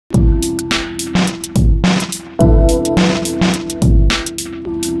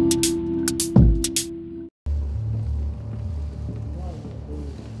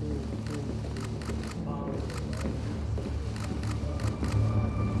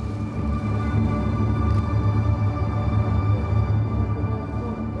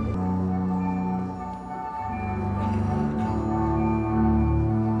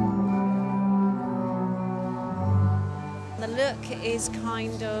look is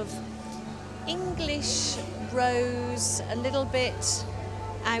kind of English rose, a little bit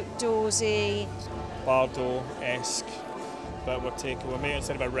outdoorsy. Bardo-esque, but we're making,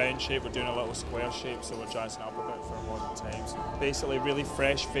 instead of a round shape, we're doing a little square shape, so we're jazzing up a bit for modern times. Basically really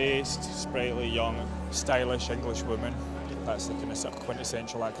fresh-faced, sprightly, young, stylish English woman. That's the kind of sort of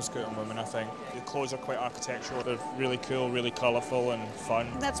quintessential Aquascutum woman, I think. The clothes are quite architectural, they're really cool, really colourful and fun.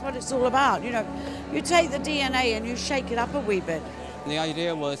 That's what it's all about, you know. You take the DNA and you shake it up a wee bit. The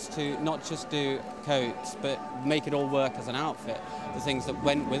idea was to not just do coats, but make it all work as an outfit, the things that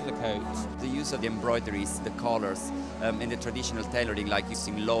went with the coats. The use of the embroideries, the colours, and the traditional tailoring, like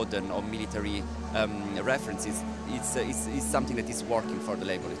using Loden or military references, it's something that is working for the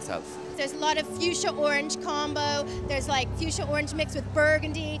label itself. There's a lot of fuchsia-orange combo, there's like fuchsia-orange mixed with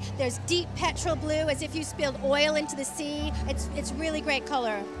burgundy, there's deep petrol blue as if you spilled oil into the sea. It's really great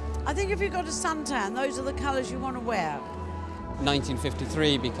colour. I think if you've got a suntan, those are the colours you want to wear.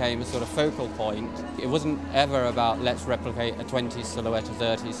 1953 became a sort of focal point. It wasn't ever about let's replicate a 20s silhouette, a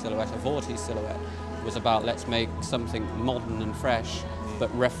 30s silhouette, a 40s silhouette. It was about let's make something modern and fresh, but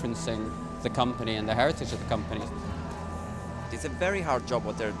referencing the company and the heritage of the company. It's a very hard job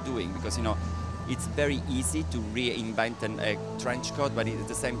what they're doing because, you know, it's very easy to reinvent a trench coat, but at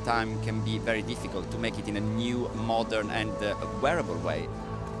the same time can be very difficult to make it in a new, modern and wearable way.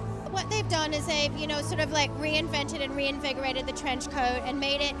 What they've done is they've, you know, sort of like reinvented and reinvigorated the trench coat and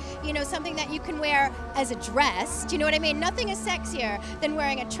made it, you know, something that you can wear as a dress. Do you know what I mean? Nothing is sexier than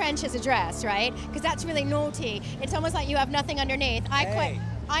wearing a trench as a dress, right? Because that's really naughty. It's almost like you have nothing underneath.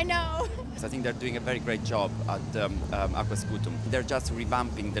 I know. So I think they're doing a very great job at Aquascutum. They're just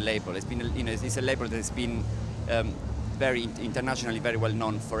revamping the label. It's been, you know, it's a label that's been very internationally very well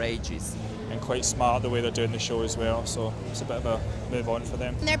known for ages. And quite smart the way they're doing the show as well, so it's a bit of a move on for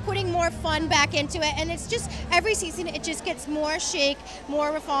them. And they're putting more fun back into it, and it's just, every season it just gets more chic,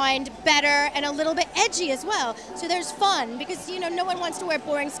 more refined, better, and a little bit edgy as well. So there's fun, because, you know, no one wants to wear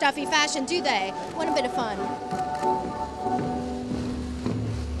boring, stuffy fashion, do they? Want a bit of fun.